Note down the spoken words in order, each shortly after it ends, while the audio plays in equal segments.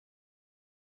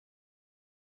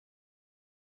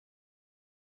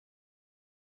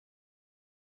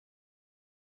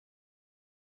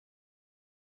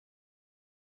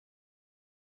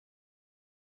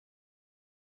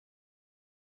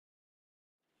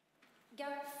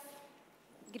GAPF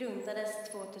grundades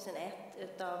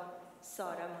 2001 av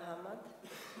Sara Mohammad.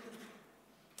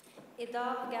 Idag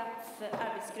har GAPF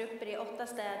arbetsgrupper i 8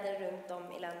 städer runt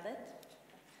om i landet.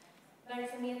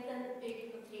 Verksamheten bygger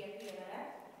på 3 pelare.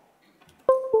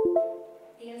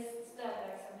 Dels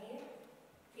stödverksamhet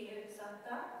till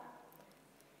utsatta.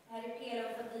 Här är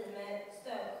pelaren Fadime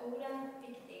stödjouren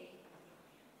viktig.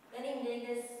 Den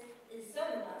invigdes i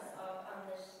söndags av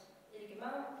Anders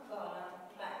Ygeman, galan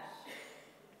Världs.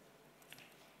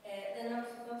 Den har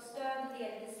fått stöd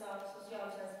delvis av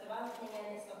socialtjänstförvaltningen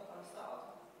i Stockholms stad.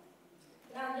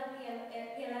 Den andra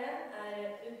pelaren är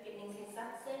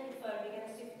utbildningsinsatser i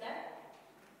förebyggande syfte,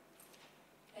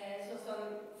 såsom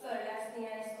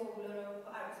föreläsningar i skolor och på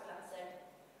arbetsplatser.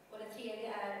 Och den tredje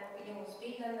är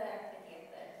opinionsbildande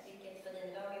aktiviteter, vilket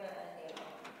Fadime-dagarna är en del av.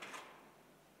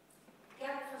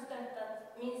 GAPF har stöttat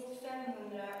minst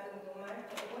 500 ungdomar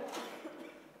per år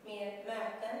med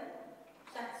möten,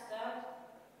 chattstöd,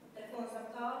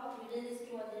 telefonsamtal, juridisk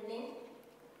rådgivning,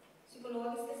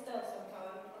 psykologiska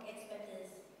stödsamtal och expertis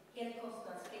helt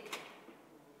kostnadsfritt.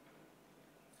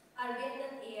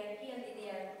 Arbetet är helt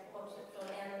ideellt bortsett från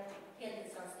en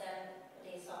heltidsanställd, och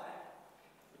det är Sara.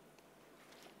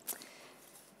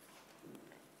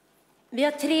 Vi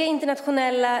har 3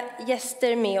 internationella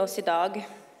gäster med oss idag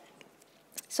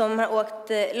som har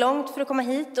åkt långt för att komma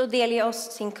hit och delge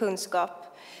oss sin kunskap.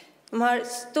 De har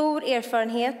stor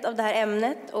erfarenhet av det här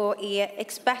ämnet och är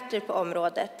experter på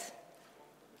området.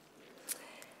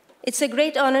 It's a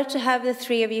great honor to have the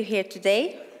 3 of you here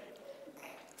today.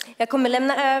 Jag kommer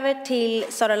lämna över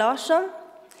till Sara Larsson,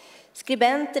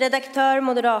 skribent, redaktör,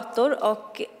 moderator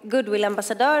och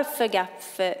goodwill-ambassadör för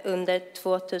GAPF under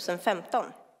 2015.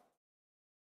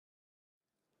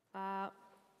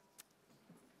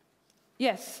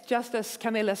 Yes, just as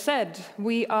Camilla said,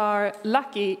 we are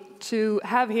lucky to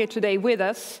have here today with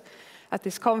us at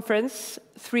this conference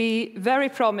 3 very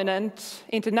prominent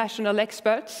international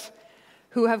experts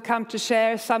who have come to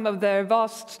share some of their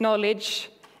vast knowledge,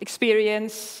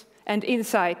 experience, and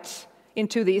insight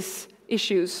into these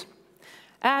issues,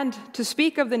 and to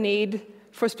speak of the need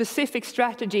for specific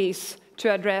strategies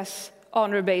to address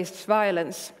honor-based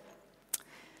violence.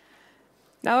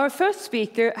 Now, our first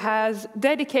speaker has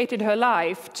dedicated her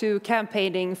life to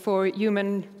campaigning for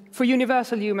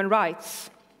universal human rights.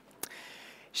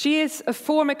 She is a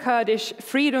former Kurdish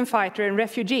freedom fighter and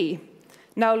refugee,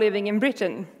 now living in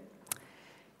Britain.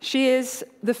 She is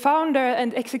the founder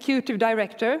and executive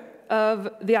director of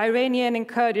the Iranian and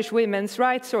Kurdish women's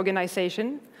rights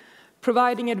organization,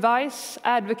 providing advice,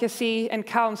 advocacy, and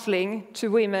counseling to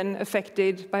women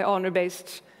affected by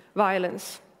honor-based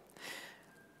violence.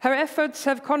 Her efforts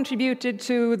have contributed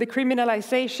to the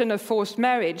criminalization of forced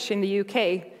marriage in the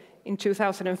UK in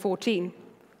 2014.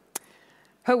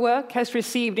 Her work has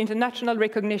received international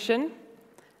recognition,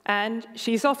 and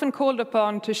she is often called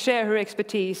upon to share her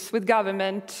expertise with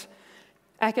government,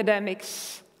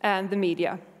 academics, and the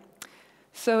media.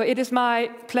 So it is my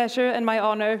pleasure and my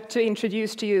honor to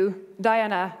introduce to you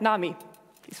Diana Nammi.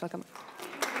 Please welcome.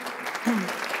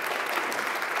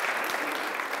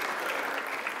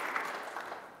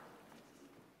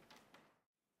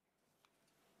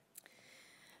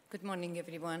 Good morning,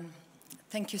 everyone.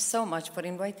 Thank you so much for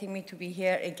inviting me to be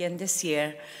here again this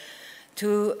year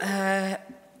to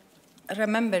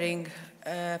remembering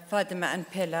Fatima and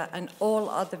Pella and all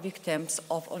other victims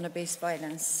of honor-based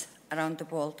violence around the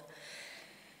world.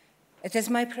 It is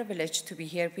my privilege to be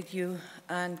here with you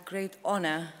and great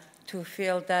honor to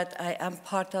feel that I am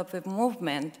part of a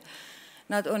movement,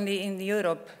 not only in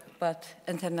Europe, but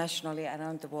internationally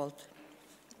around the world.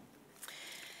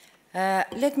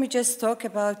 Let me just talk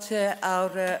about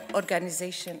our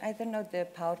organization. I don't know, the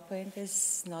PowerPoint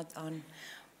is not on,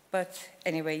 but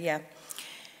anyway, yeah.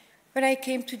 When I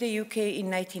came to the UK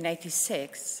in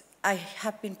 1996, I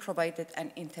have been provided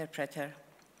an interpreter.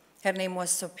 Her name was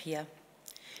Sophia.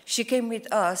 She came with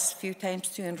us a few times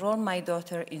to enroll my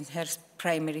daughter in her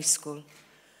primary school.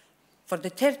 For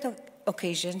the 3rd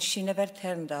occasion, she never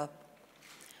turned up.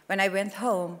 When I went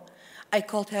home, I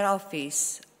called her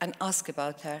office and asked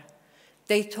about her.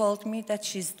 They told me that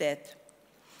she's dead.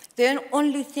 The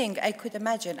only thing I could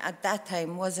imagine at that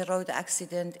time was a road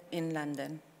accident in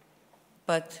London.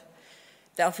 But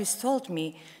the office told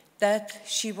me that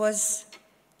she was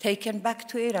taken back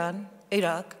to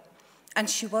Iraq, and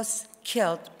she was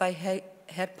killed by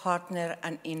her partner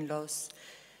and in-laws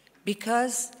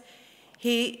because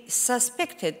he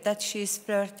suspected that she is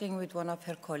flirting with one of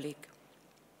her colleagues.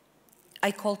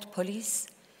 I called police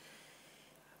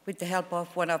with the help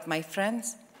of one of my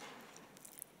friends,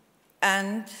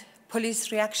 and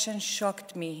police reaction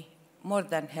shocked me more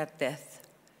than her death.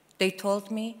 They told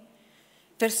me,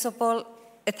 first of all,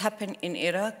 it happened in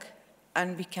Iraq,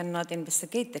 and we cannot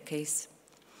investigate the case.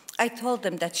 I told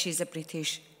them that she's a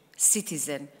British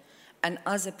citizen, and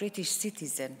as a British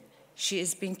citizen, she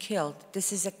is being killed.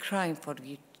 This is a crime for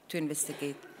you to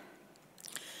investigate.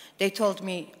 They told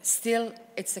me, still,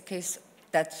 it's a case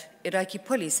that Iraqi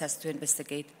police has to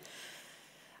investigate.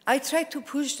 I tried to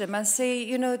push them and say,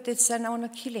 you know, it's an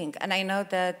honor killing. And I know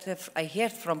that I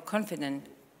heard from confident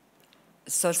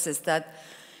sources that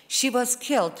she was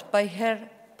killed by her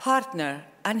partner,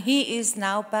 and he is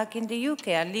now back in the UK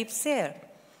and lives there.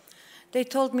 They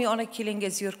told me honor killing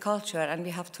is your culture and we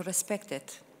have to respect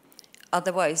it.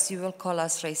 Otherwise, you will call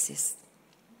us racist.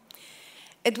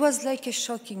 It was like a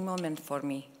shocking moment for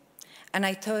me. And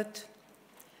I thought,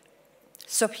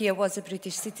 Sophia was a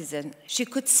British citizen. She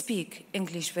could speak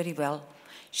English very well.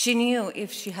 She knew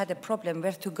if she had a problem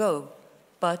where to go.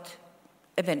 But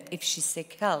even if she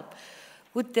seek help,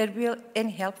 would there be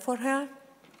any help for her?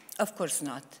 Of course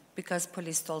not, because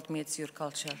police told me it's your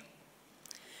culture.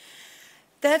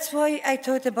 That's why I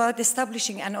thought about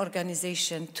establishing an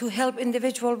organization to help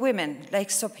individual women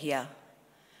like Sophia,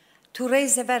 to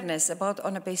raise awareness about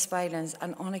honor-based violence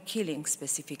and honor killing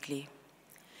specifically,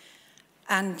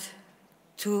 and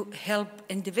to help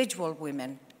individual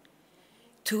women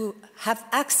to have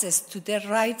access to their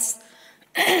rights,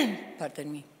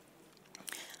 pardon me,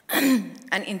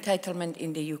 and entitlement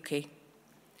in the UK.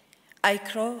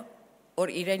 IKWRO, or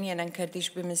Iranian and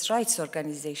Kurdish Women's Rights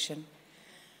Organization,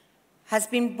 has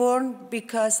been born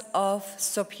because of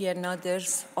Sophia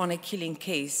Nader's honor killing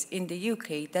case in the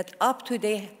UK that up to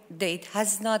date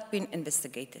has not been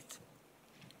investigated.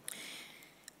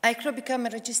 IKWRO became a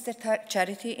registered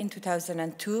charity in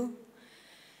 2002.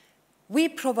 We're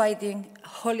providing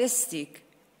holistic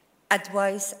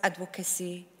advice,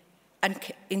 advocacy, and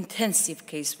intensive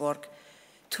casework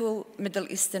to Middle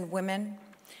Eastern women,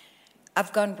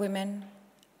 Afghan women,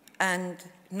 and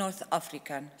North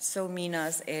African, so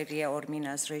MENA's area or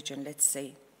MENA's region, let's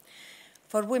say.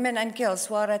 For women and girls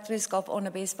who are at risk of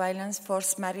honor-based violence,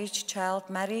 forced marriage, child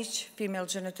marriage, female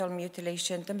genital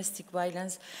mutilation, domestic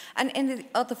violence, and any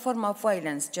other form of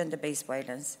violence, gender-based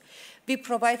violence. We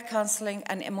provide counseling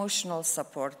and emotional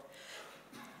support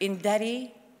in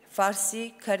Dari,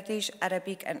 Farsi, Kurdish,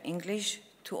 Arabic, and English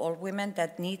to all women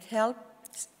that need help,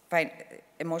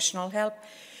 emotional help.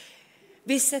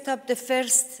 We set up the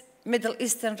first Middle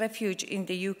Eastern refuge in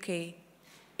the UK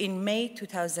in May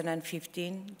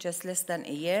 2015, just less than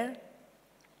a year,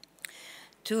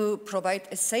 to provide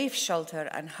a safe shelter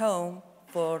and home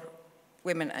for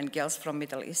women and girls from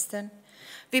Middle Eastern.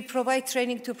 We provide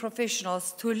training to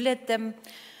professionals to let them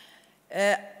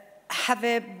have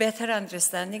a better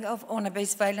understanding of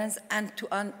honor-based violence and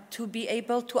to be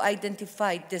able to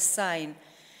identify the sign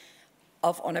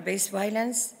of honor-based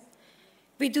violence.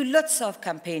 We do lots of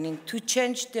campaigning to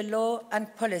change the law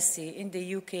and policy in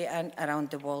the UK and around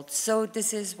the world. So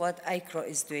this is what IKWRO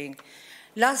is doing.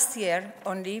 Last year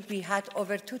only, we had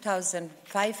over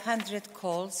 2,500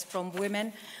 calls from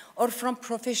women or from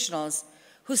professionals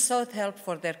who sought help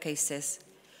for their cases.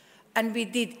 And we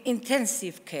did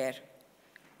intensive care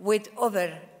with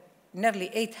over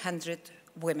nearly 800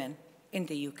 women in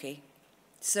the UK.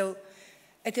 So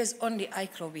it is only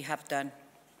IKWRO we have done.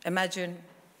 Imagine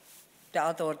the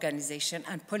other organization,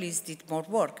 and police did more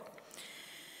work.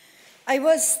 I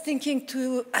was thinking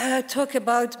to talk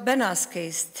about Bena's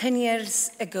case. 10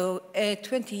 years ago, a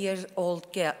 20-year-old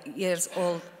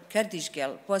Kurdish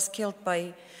girl was killed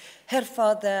by her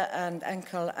father and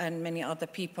uncle and many other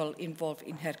people involved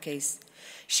in her case.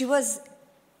 She was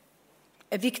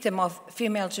a victim of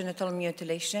female genital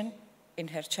mutilation in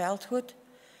her childhood.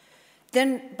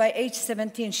 Then, by age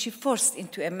 17, she forced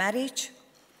into a marriage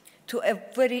to a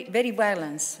very, very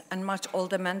violent and much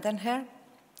older man than her.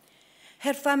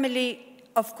 Her family,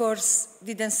 of course,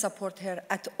 didn't support her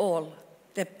at all.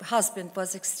 The husband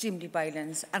was extremely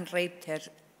violent and raped her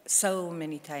so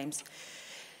many times.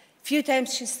 Few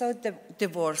times she sought the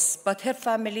divorce, but her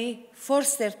family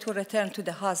forced her to return to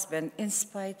the husband in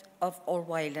spite of all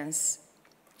violence.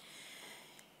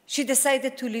 She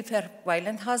decided to leave her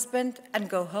violent husband and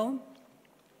go home.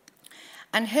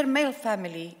 And her male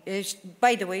family,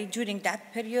 by the way, during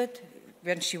that period,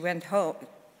 when she went home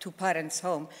to parents'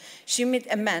 home, she met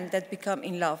a man that became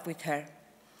in love with her.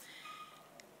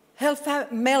 Her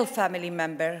male family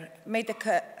member made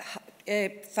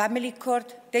a family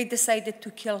court. They decided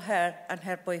to kill her and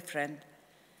her boyfriend.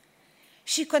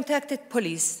 She contacted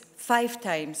police 5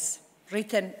 times,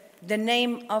 written the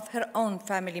name of her own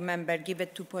family member, give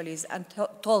it to police, and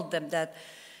told them that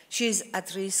she is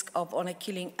at risk of honor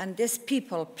killing, and these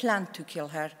people planned to kill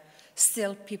her.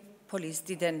 Still, police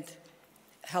didn't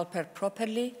help her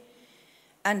properly,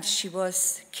 and she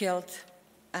was killed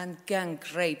and gang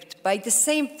raped by the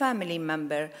same family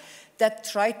member that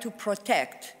tried to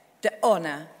protect the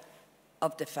honor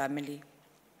of the family.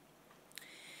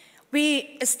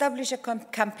 We established a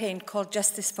campaign called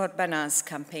Justice for Bananas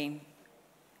campaign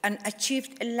and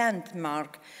achieved a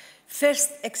landmark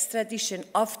first extradition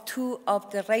of 2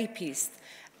 of the rapists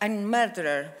and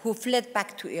murderers who fled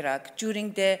back to Iraq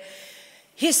during the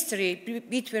history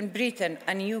between Britain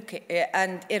and UK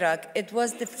and Iraq. It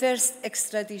was the first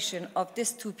extradition of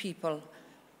these 2 people.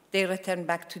 They returned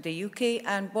back to the UK,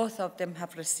 and both of them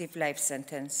have received life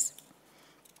sentence.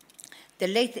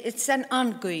 It's an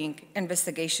ongoing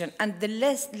investigation, and the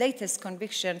latest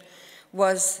conviction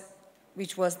was,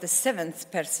 which was the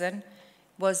 7th person,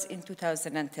 was in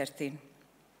 2013.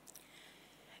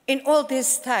 In all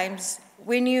these times,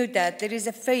 we knew that there is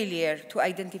a failure to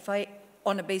identify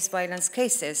honor-based violence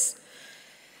cases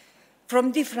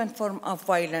from different forms of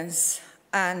violence,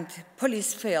 and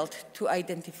police failed to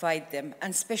identify them,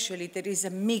 and especially there is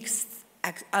a mixed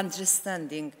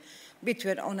understanding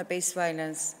between honor-based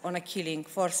violence, honor killing,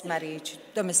 forced marriage,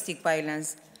 domestic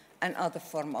violence, and other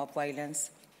forms of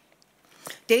violence.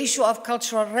 The issue of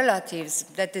cultural relatives,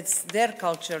 that it's their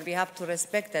culture, we have to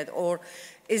respect that, or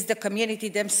is the community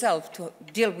themselves to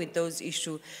deal with those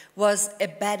issues, was a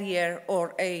barrier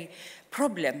or a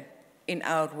problem in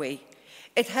our way.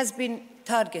 It has been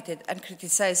targeted and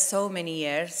criticized so many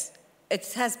years. It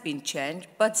has been changed,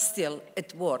 but still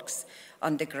it works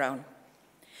on the ground.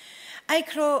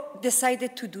 IKWRO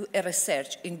decided to do a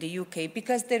research in the UK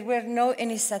because there were no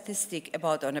any statistics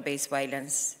about honor-based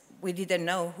violence. We didn't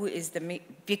know who is the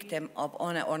victim of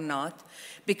honor or not,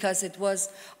 because it was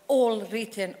all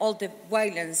written, all the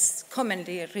violence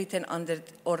commonly written under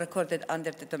or recorded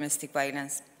under the domestic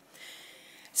violence.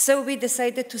 So we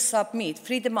decided to submit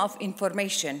freedom of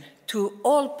information to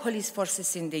all police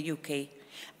forces in the UK.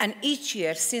 And each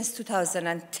year since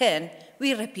 2010,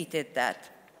 we repeated that.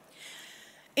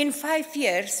 In 5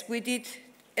 years, we did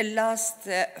a last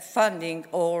funding,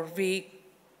 or we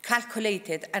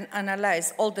calculated and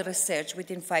analyzed all the research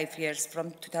within 5 years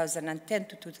from 2010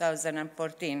 to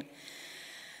 2014.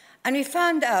 And we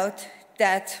found out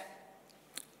that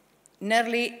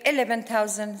nearly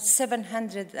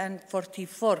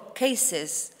 11,744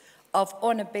 cases of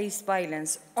honor-based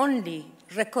violence only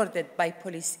recorded by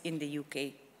police in the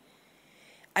UK.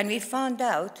 And we found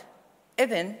out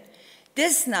even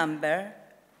this number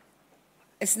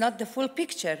is not the full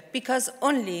picture, because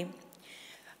only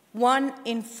 1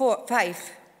 in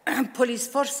 5 police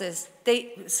forces,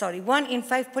 they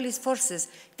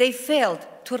failed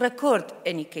to record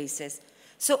any cases.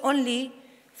 So only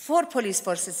 4 police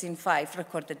forces in 5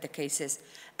 recorded the cases.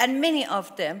 And many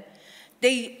of them,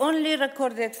 they only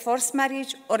recorded forced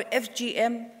marriage or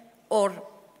FGM or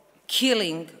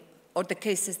killing, or the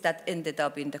cases that ended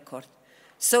up in the court.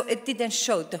 So it didn't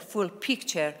show the full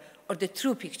picture or the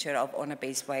true picture of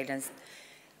honor-based violence.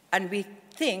 And we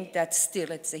think that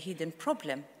still it's a hidden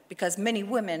problem, because many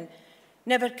women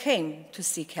never came to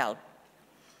seek help.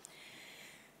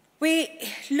 We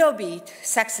lobbied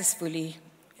successfully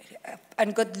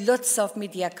and got lots of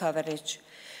media coverage.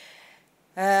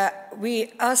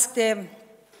 We asked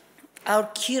our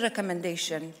key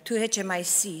recommendation to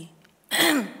HMIC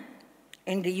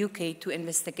in the UK to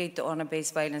investigate the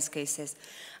honor-based violence cases.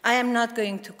 I am not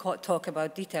going to talk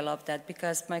about detail of that,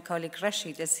 because my colleague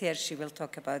Rashid is here, she will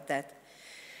talk about that.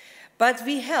 But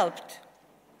we helped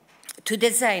to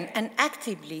design and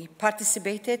actively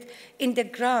participated in the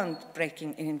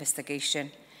groundbreaking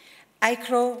investigation.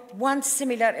 IKWRO wants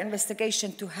similar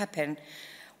investigation to happen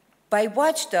by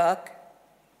watchdog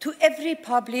to every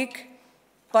public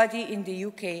body in the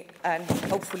UK and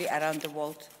hopefully around the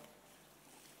world.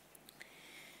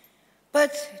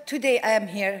 But today I am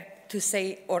here to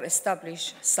say or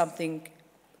establish something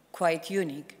quite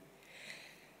unique.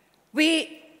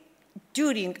 We,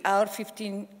 during our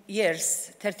 13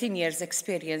 years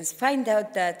experience, find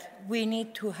out that we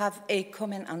need to have a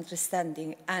common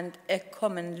understanding and a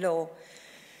common law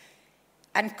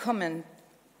and common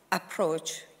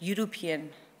approach,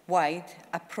 European-wide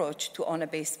approach to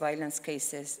honor-based violence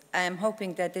cases. I am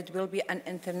hoping that it will be an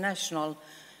international,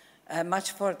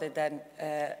 much further than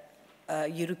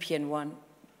European one.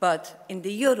 But in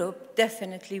the Europe,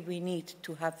 definitely we need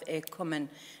to have a common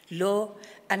law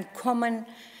and common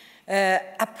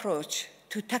approach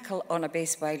to tackle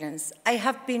honor-based violence. I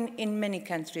have been in many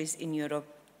countries in Europe.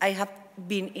 I have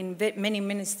been in many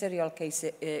ministerial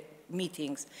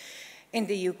meetings in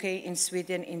the UK, in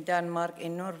Sweden, in Denmark,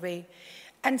 in Norway.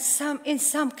 And in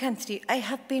some countries, I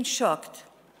have been shocked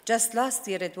Just last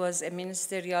year, it was a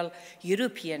ministerial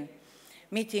European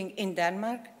meeting in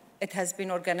Denmark. It has been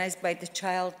organized by the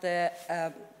Child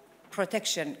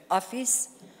Protection Office.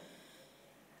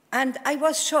 And I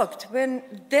was shocked when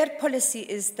their policy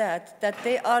is that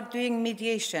they are doing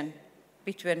mediation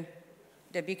between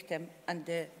the victim and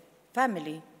the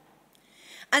family.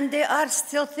 And they are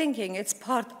still thinking it's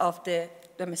part of the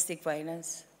domestic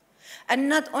violence. And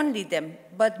not only them,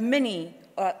 but many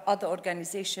other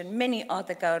organizations, many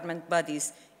other government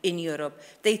bodies in Europe,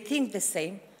 they think the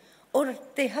same, or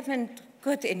they haven't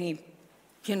got any,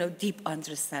 deep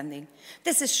understanding.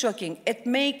 This is shocking. It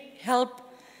may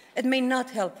not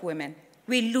help women.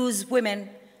 We lose women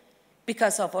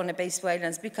because of honor-based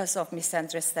violence, because of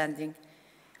misunderstanding.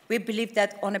 We believe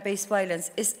that honor-based violence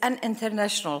is an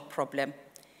international problem,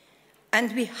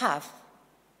 and we have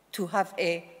to have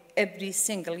every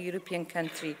single European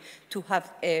country to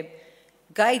have a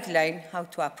guideline how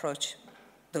to approach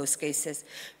those cases.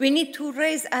 We need to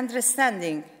raise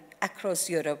understanding across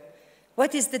Europe.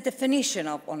 What is the definition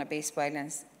of honor-based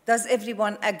violence? Does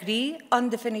everyone agree on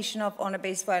the definition of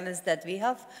honor-based violence that we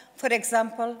have? For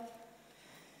example,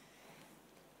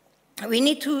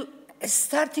 a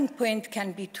starting point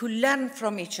can be to learn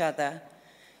from each other,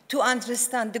 to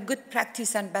understand the good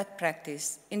practice and bad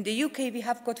practice. In the UK, we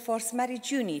have got forced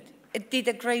marriage unit. It did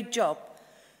a great job,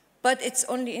 but it's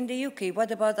only in the UK.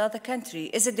 What about other countries?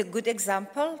 Is it a good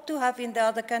example to have in the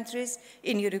other countries,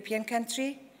 in European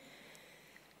countries?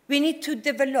 We need to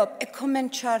develop a common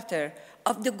charter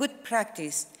of the good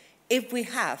practice. If we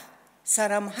have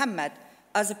Sara Muhammad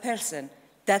as a person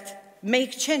that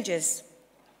make changes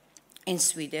in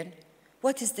Sweden,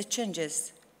 what is the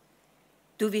changes?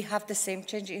 Do we have the same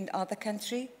change in other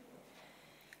countries?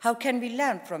 How can we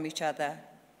learn from each other?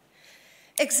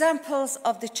 Examples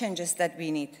of the changes that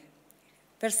we need.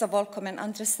 First of all, common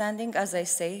understanding. As I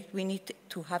say, we need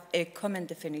to have a common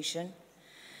definition.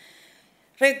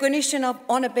 Recognition of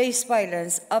honor-based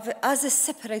violence as a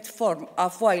separate form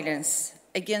of violence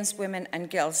against women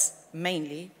and girls,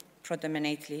 mainly,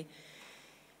 predominantly,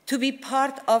 to be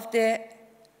part of the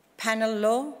penal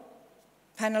law,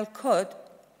 penal code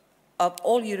of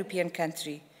all European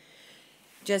countries.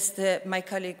 Just my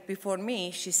colleague before me,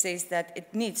 she says that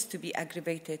it needs to be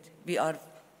aggravated. We are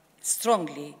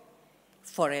strongly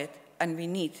for it, and we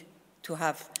need to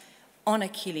have honor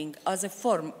killing as a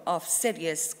form of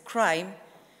serious crime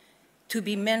to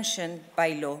be mentioned by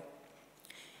law.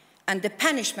 And the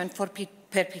punishment for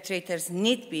perpetrators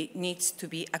needs to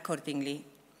be accordingly.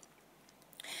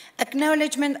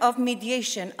 Acknowledgement of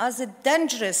mediation as a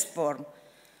dangerous form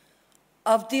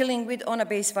of dealing with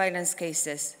honor-based violence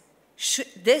cases.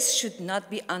 This should not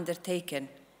be undertaken.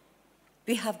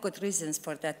 We have good reasons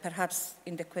for that. Perhaps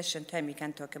in the question time we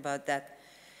can talk about that.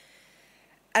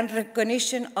 And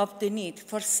recognition of the need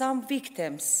for some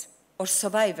victims or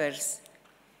survivors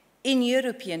in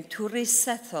European to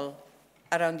resettle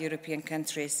around European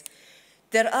countries.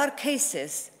 There are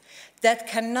cases that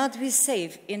cannot be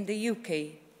saved in the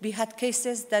UK. We had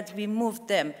cases that we moved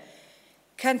them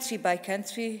country by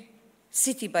country,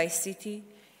 city by city,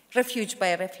 refuge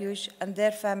by refuge, and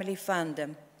their family found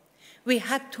them. We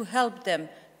had to help them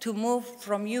to move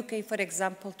from UK, for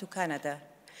example, to Canada.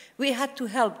 We had to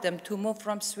help them to move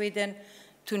from Sweden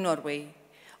to Norway,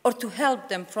 or to help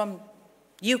them from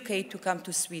UK to come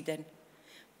to Sweden.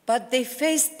 But they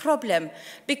faced problem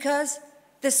because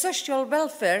the social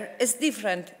welfare is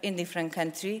different in different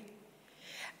countries.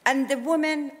 And the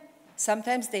women,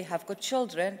 sometimes they have got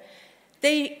children,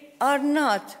 they are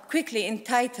not quickly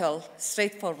entitled,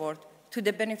 straightforward, to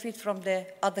the benefit from the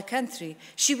other country.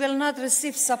 She will not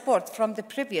receive support from the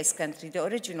previous country, the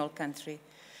original country.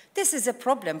 This is a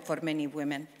problem for many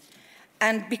women.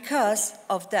 And because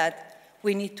of that,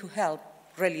 we need to help,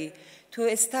 really, to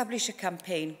establish a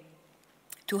campaign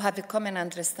to have a common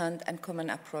understanding and common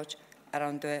approach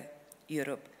around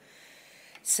Europe.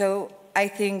 So I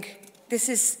think this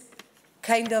is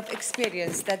kind of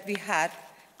experience that we had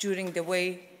during the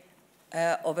way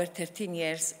over 13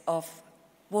 years of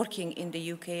working in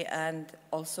the UK and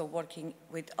also working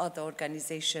with other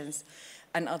organizations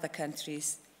and other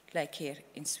countries like here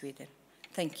in Sweden.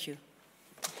 Thank you.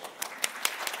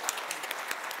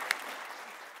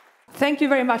 Thank you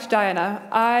very much, Diana.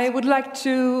 I would like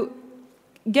to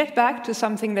get back to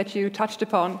something that you touched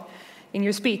upon in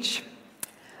your speech.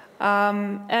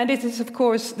 And it is, of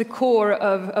course, the core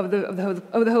of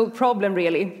the whole problem,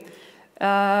 really.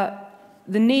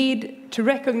 The need to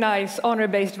recognize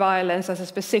honor-based violence as a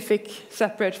specific,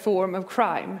 separate form of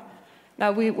crime.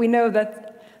 Now, we know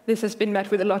that this has been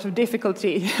met with a lot of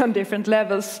difficulty on different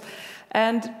levels.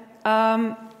 And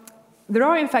there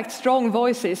are in fact strong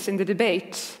voices in the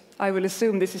debate. I will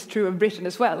assume this is true of Britain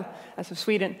as well as of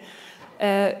Sweden.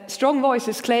 Strong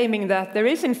voices claiming that there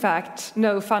is in fact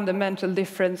no fundamental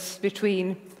difference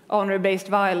between honor-based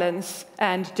violence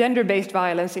and gender-based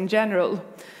violence in general.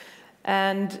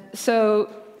 And so,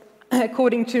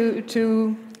 according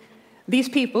to these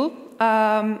people,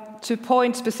 to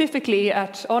point specifically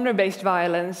at honor-based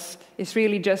violence is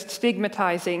really just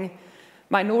stigmatizing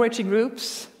minority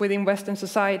groups within Western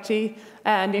society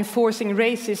and enforcing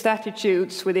racist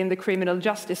attitudes within the criminal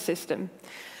justice system.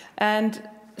 And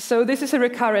so this is a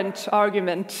recurrent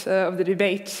argument of the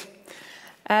debate.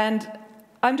 And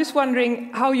I'm just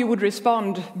wondering how you would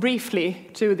respond briefly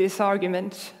to this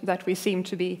argument that we seem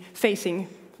to be facing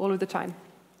all of the time.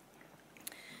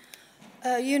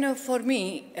 For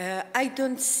me, I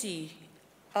don't see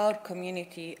our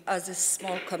community as a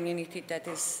small community that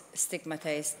is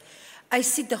stigmatized. I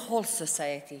see the whole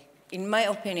society. In my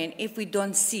opinion, if we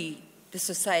don't see the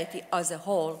society as a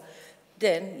whole,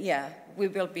 then, yeah, we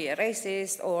will be a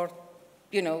racist or,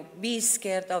 be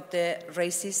scared of the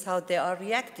racists, how they are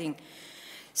reacting.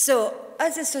 So,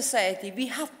 as a society, we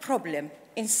have problem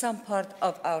in some part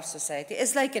of our society.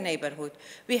 It's like a neighborhood.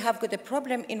 We have got a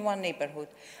problem in one neighborhood,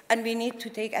 and we need to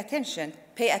pay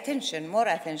attention, more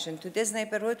attention to this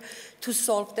neighborhood to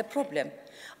solve the problem.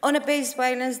 Honor-based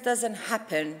violence doesn't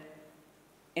happen,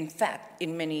 in fact,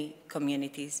 in many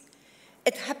communities.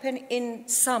 It happens in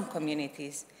some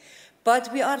communities.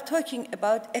 But we are talking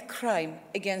about a crime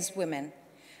against women.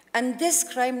 And this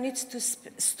crime needs to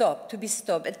be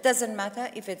stopped. It doesn't matter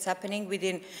if it's happening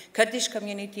within Kurdish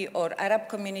community or Arab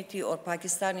community or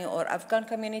Pakistani or Afghan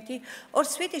community or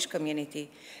Swedish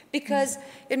community. Because,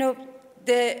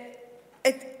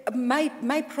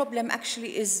 my problem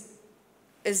actually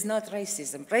is not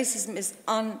racism. Racism is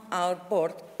on our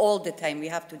board all the time. We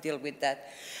have to deal with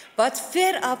that. But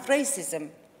fear of racism,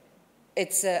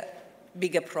 it's a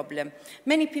bigger problem.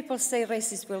 Many people say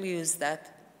racists will use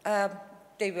that.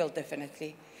 They will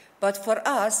definitely. But for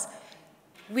us,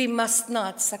 we must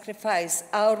not sacrifice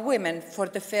our women for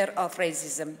the fear of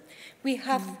racism. We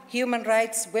have human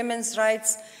rights, women's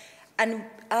rights, and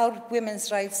our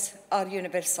women's rights are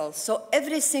universal. So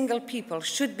every single people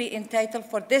should be entitled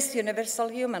for this universal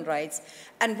human rights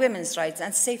and women's rights,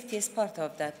 and safety is part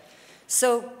of that.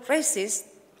 So racists,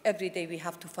 every day we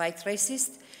have to fight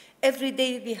racists. Every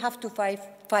day we have to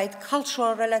fight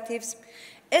cultural relatives.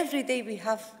 Every day we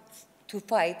have to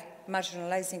fight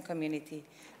marginalizing community.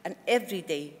 And every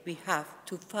day we have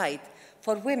to fight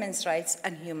for women's rights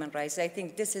and human rights. I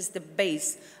think this is the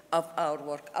base of our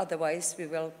work. Otherwise, we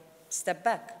will step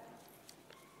back.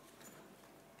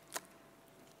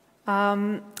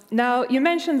 Now, you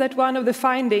mentioned that one of the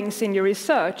findings in your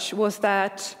research was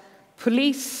that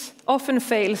police often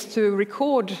fails to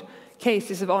record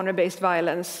cases of honor-based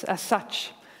violence as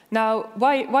such. Now,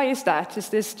 why is that? Is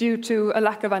this due to a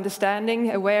lack of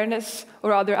understanding, awareness,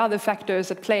 or are there other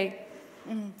factors at play?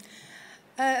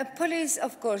 Police,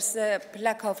 of course,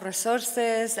 lack of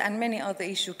resources and many other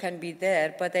issues can be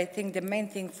there, but I think the main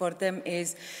thing for them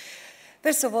is,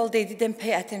 first of all, they didn't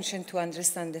pay attention to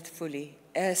understand it fully.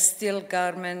 Still,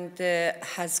 government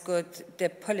has got the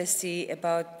policy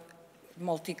about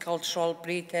multicultural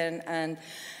Britain, and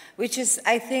which is,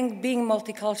 I think, being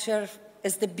multicultural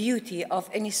is the beauty of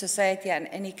any society and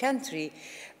any country,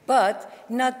 but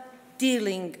not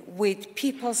dealing with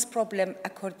people's problem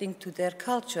according to their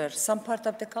culture. Some part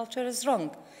of the culture is wrong,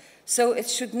 so it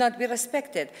should not be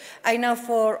respected. I know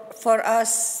for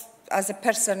us, as a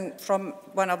person from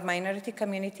one of minority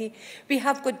community, we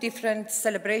have got different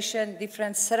celebration,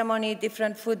 different ceremony,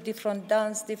 different food, different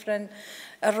dance, different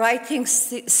writing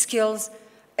skills.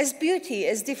 It's beauty,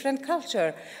 it's different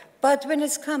culture. But when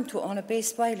it's come to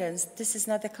honor-based violence, this is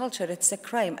not a culture, it's a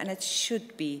crime, and it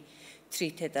should be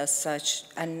treated as such,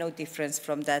 and no difference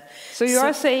from that. So you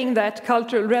are saying that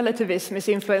cultural relativism is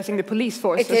influencing the police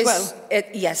force as well?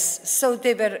 Yes, so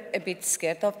they were a bit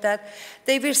scared of that.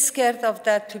 They were scared of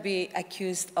that to be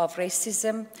accused of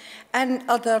racism. And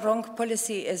other wrong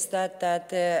policy is that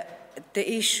the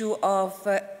issue of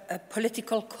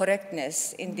political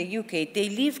correctness in the UK, they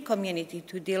leave community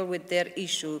to deal with their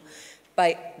issue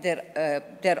by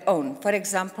their own. For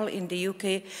example, in the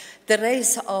UK, the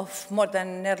rise of more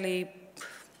than nearly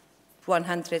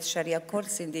 100 Sharia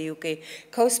courts in the UK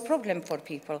caused problem for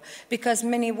people because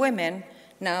many women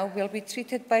now will be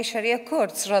treated by Sharia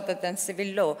courts rather than civil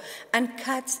law. And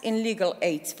cuts in legal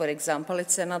aid, for example,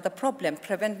 it's another problem,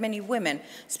 prevent many women,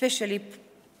 especially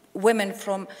women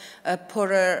from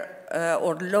poorer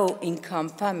or low-income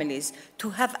families, to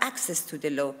have access to the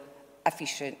law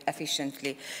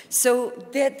efficiently. So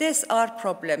these are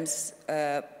problems.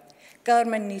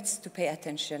 Government needs to pay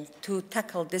attention to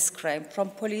tackle this crime, from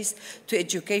police to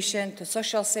education to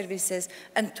social services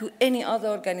and to any other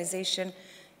organization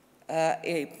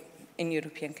in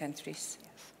European countries.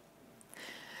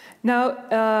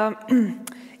 Now,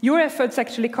 your efforts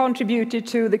actually contributed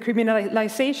to the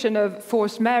criminalization of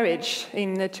forced marriage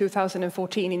in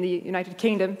 2014 in the United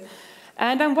Kingdom.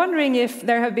 And I'm wondering if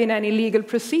there have been any legal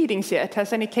proceedings yet.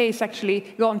 Has any case actually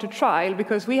gone to trial?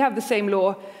 Because we have the same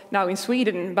law now in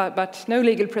Sweden, but no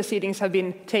legal proceedings have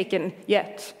been taken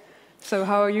yet. So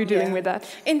how are you doing with that?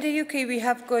 In the UK, we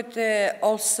have got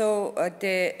also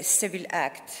the Civil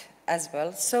Act as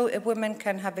well. So a woman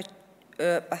can have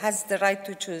has the right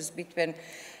to choose between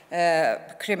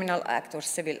criminal act or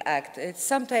civil act. It's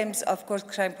sometimes, of course,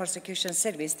 crime prosecution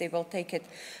service, they will take it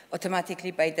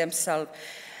automatically by themselves.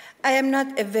 I am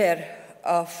not aware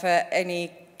of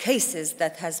any cases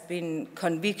that has been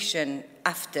conviction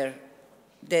after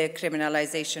the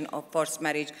criminalization of forced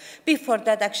marriage. Before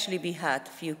that, actually, we had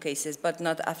few cases, but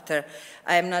not after.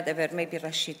 I am not aware. Maybe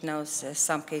Rashid knows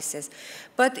some cases.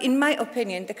 But in my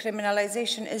opinion, the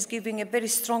criminalization is giving a very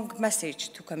strong message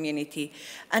to community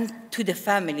and to the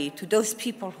family, to those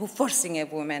people who are forcing a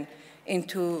woman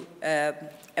into a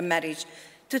marriage,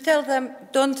 to tell them,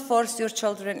 don't force your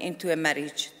children into a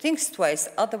marriage. Think twice,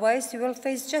 otherwise you will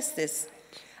face justice.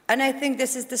 And I think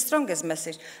this is the strongest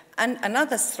message. And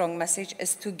another strong message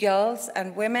is to girls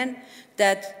and women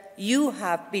that you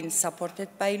have been supported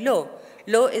by law.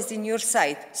 Law is in your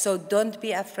side, so don't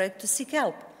be afraid to seek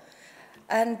help.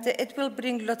 And it will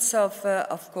bring lots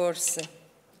of course,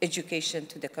 education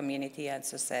to the community and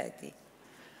society.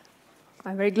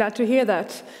 I'm very glad to hear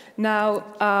that.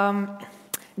 Now,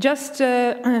 just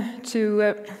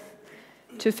to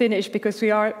finish, because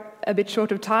we are a bit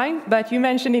short of time, but you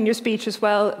mentioned in your speech as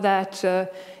well that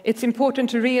it's important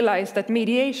to realize that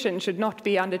mediation should not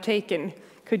be undertaken.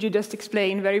 Could you just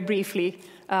explain very briefly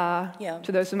to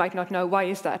those who might not know, why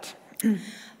is that?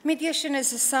 Mediation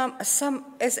is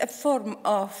a form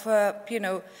of,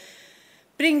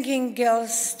 bringing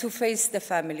girls to face the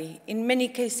family. In many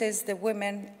cases, the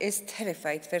woman is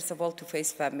terrified, first of all, to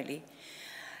face family.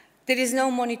 There is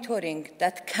no monitoring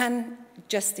that can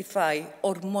justify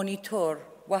or monitor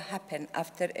what happened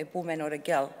after a woman or a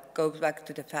girl goes back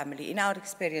to the family. In our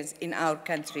experience, in our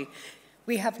country,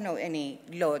 we have no any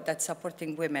law that's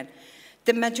supporting women.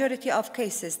 The majority of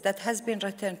cases that has been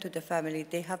returned to the family,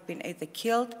 they have been either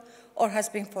killed or has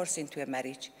been forced into a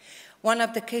marriage. One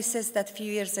of the cases that a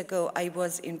few years ago I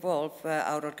was involved,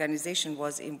 our organization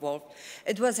was involved,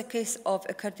 it was a case of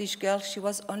a Kurdish girl. She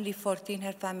was only 14.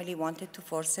 Her family wanted to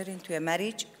force her into a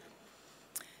marriage.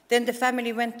 Then the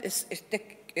family went, the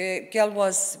girl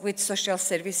was with social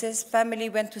services. Family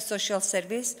went to social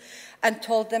service and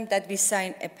told them that we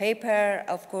signed a paper.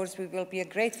 Of course, we will be a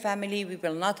great family. We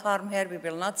will not harm her. We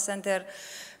will not send her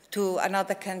to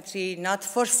another country, not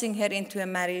forcing her into a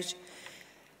marriage.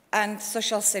 And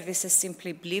social services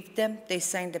simply believed them. They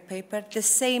signed the paper. The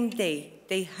same day,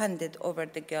 they handed over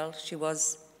the girl. She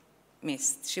was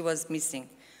missed. She was missing,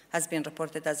 has been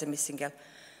reported as a missing girl.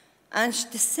 And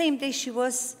the same day, she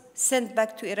was sent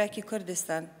back to Iraqi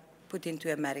Kurdistan, put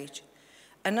into a marriage.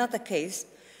 Another case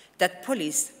that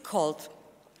police called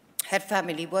her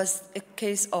family was a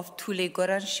case of Tule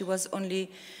Goran. She was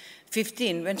only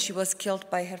 15 when she was killed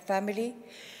by her family.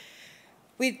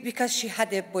 Because she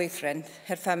had a boyfriend,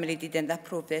 her family didn't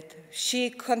approve it.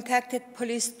 She contacted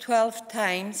police 12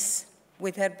 times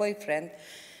with her boyfriend.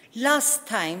 Last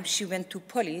time she went to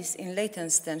police in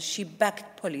Leytonstone, she begged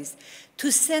police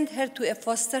to send her to a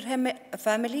foster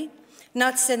family,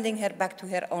 not sending her back to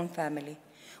her own family.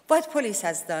 What police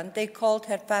has done, they called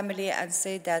her family and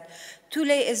said that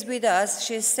Tule is with us,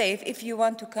 she's safe. If you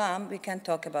want to come, we can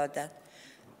talk about that.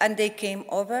 And they came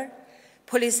over.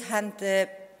 Police handed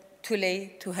Tule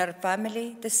to her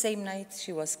family. The same night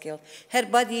she was killed. Her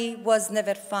body was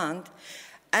never found.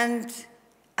 And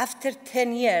after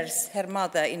 10 years, her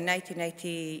mother in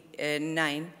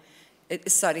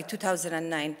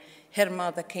 2009, her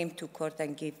mother came to court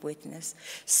and gave witness.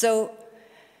 So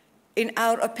in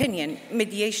our opinion,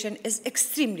 mediation is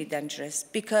extremely dangerous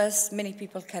because many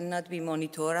people cannot be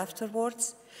monitored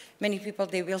afterwards. Many people,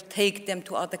 they will take them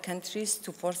to other countries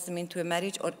to force them into a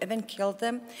marriage or even kill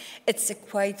them. It's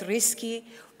quite risky.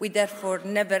 We therefore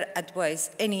never advise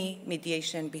any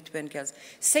mediation between girls.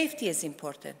 Safety is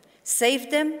important. Save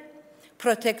them,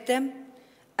 protect them,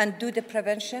 and do the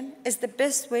prevention is the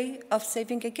best way of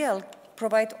saving a girl.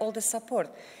 Provide all the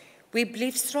support. We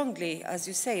believe strongly, as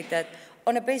you say, that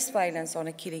honor-based violence on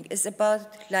a killing is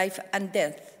about life and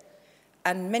death.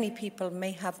 And many people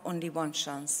may have only one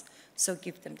chance. So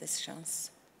give them this chance.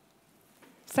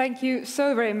 Thank you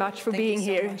so very much for being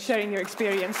here and much. sharing your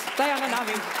experience. Diana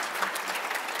Nammi.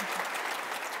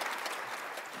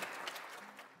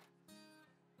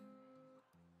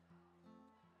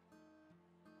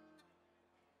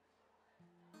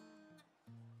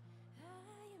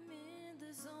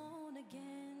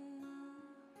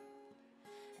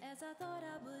 As I thought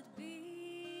I would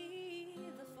be,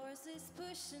 the force is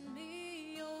pushing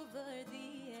me over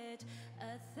the edge.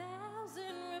 1,000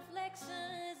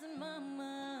 reflections in my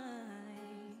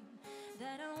mind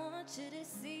that I want you to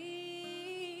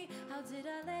see. How did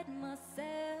I let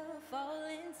myself fall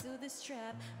into this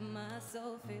trap? My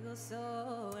soul feels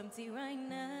so empty right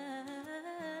now,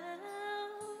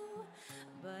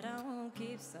 but I won't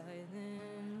keep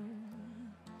silent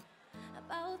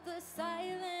about the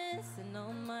silence, and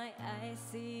all my eyes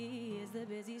see is the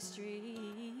busy street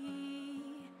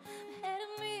ahead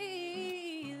of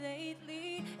me.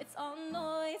 Lately it's all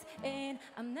noise and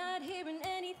I'm not hearing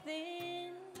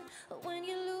anything. But when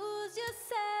you lose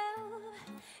yourself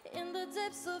in the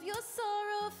depths of your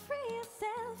sorrow, free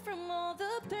yourself from all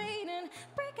the pain and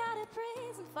break out of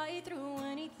praise and fight through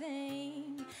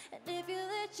anything. And if you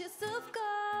let yourself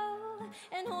go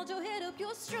and hold your head up,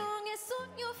 you're strong, and soon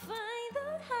you'll find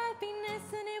the happiness,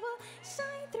 and it will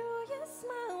shine through your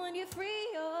smile when you free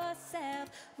yourself.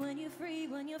 When you're free,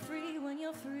 when you're free, when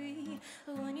you're free,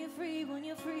 when you're free, when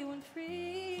you're free, when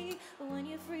free, when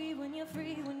you're free, when you're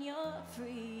free, when you're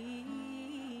free.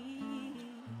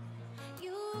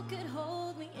 You could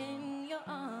hold me in your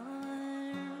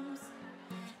arms,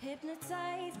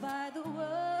 hypnotized by the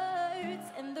words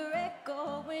and the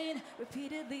echoing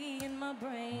repeatedly in my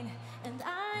brain, and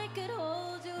I could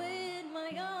hold you in